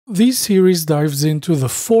This series dives into the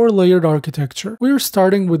 4-layered architecture. We're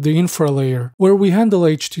starting with the infra layer, where we handle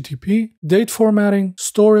HTTP, date formatting,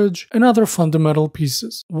 storage, and other fundamental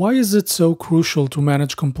pieces. Why is it so crucial to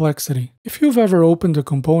manage complexity? If you've ever opened a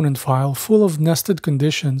component file full of nested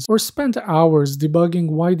conditions or spent hours debugging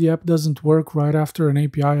why the app doesn't work right after an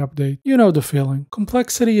API update, you know the feeling.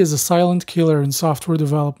 Complexity is a silent killer in software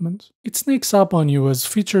development. It sneaks up on you as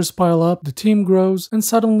features pile up, the team grows, and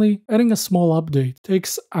suddenly adding a small update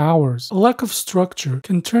takes hours. A lack of structure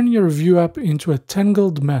can turn your Vue app into a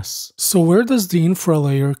tangled mess. So where does the infra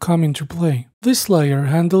layer come into play? This layer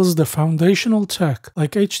handles the foundational tech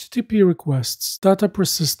like HTTP requests, data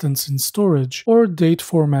persistence in storage, or date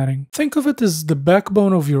formatting. Think of it as the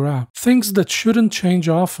backbone of your app, things that shouldn't change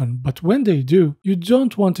often, but when they do, you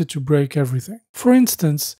don't want it to break everything. For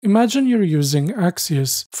instance, imagine you're using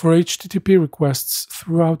Axios for HTTP requests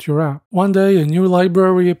throughout your app. One day a new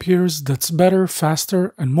library appears that's better,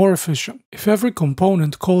 faster, and more efficient. If every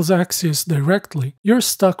component calls Axios directly, you're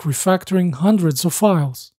stuck refactoring hundreds of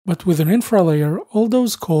files. But with an infra layer, all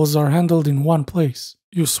those calls are handled in one place.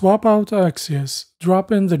 You swap out Axios,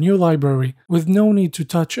 drop in the new library, with no need to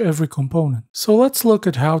touch every component. So let's look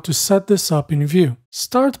at how to set this up in Vue.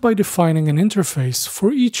 Start by defining an interface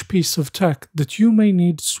for each piece of tech that you may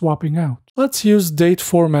need swapping out. Let's use date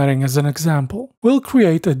formatting as an example. We'll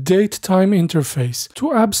create a date-time interface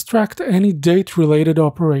to abstract any date-related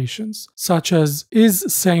operations, such as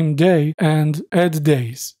isSameDay and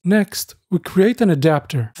addDays. Next, we create an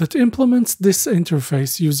adapter that implements this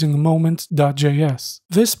interface using moment.js.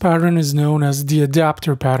 This pattern is known as the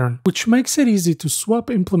adapter pattern, which makes it easy to swap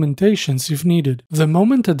implementations if needed. The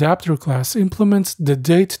moment adapter class implements the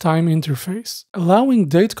date-time interface, allowing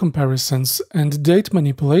date comparisons and date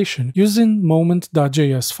manipulation using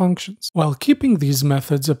moment.js functions, while keeping these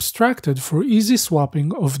methods abstracted for easy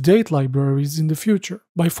swapping of date libraries in the future.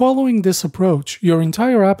 By following this approach, your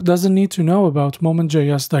entire app doesn't need to know about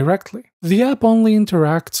moment.js directly. The app only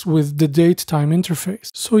interacts with the date-time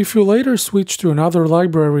interface, so if you later switch to another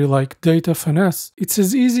library like datefns, it's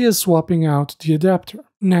as easy as swapping out the adapter.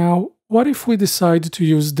 Now, what if we decide to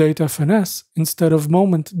use datefns instead of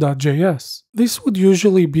moment.js? This would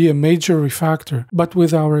usually be a major refactor, but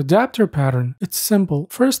with our adapter pattern, it's simple.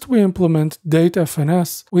 First, we implement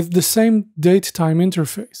datefns with the same date-time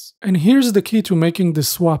interface. And here's the key to making the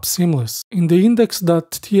swap seamless. In the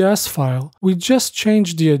index.ts file, we just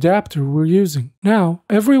change the adapter we're using. Now,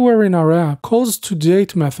 everywhere in our app, calls to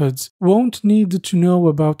date methods won't need to know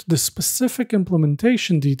about the specific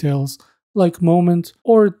implementation details like moment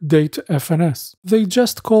or datefns. They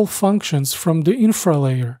just call functions from the infra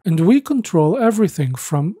layer, and we control everything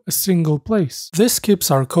from a single place. This keeps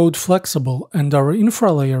our code flexible and our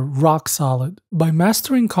infra layer rock solid. By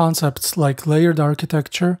mastering concepts like layered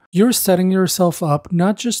architecture, you're setting yourself up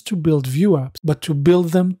not just to build Vue apps, but to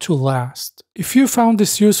build them to last. If you found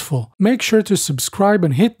this useful, make sure to subscribe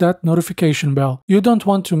and hit that notification bell. You don't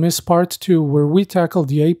want to miss part 2 where we tackle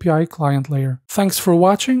the API client layer. Thanks for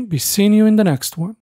watching, be seeing you in the next one.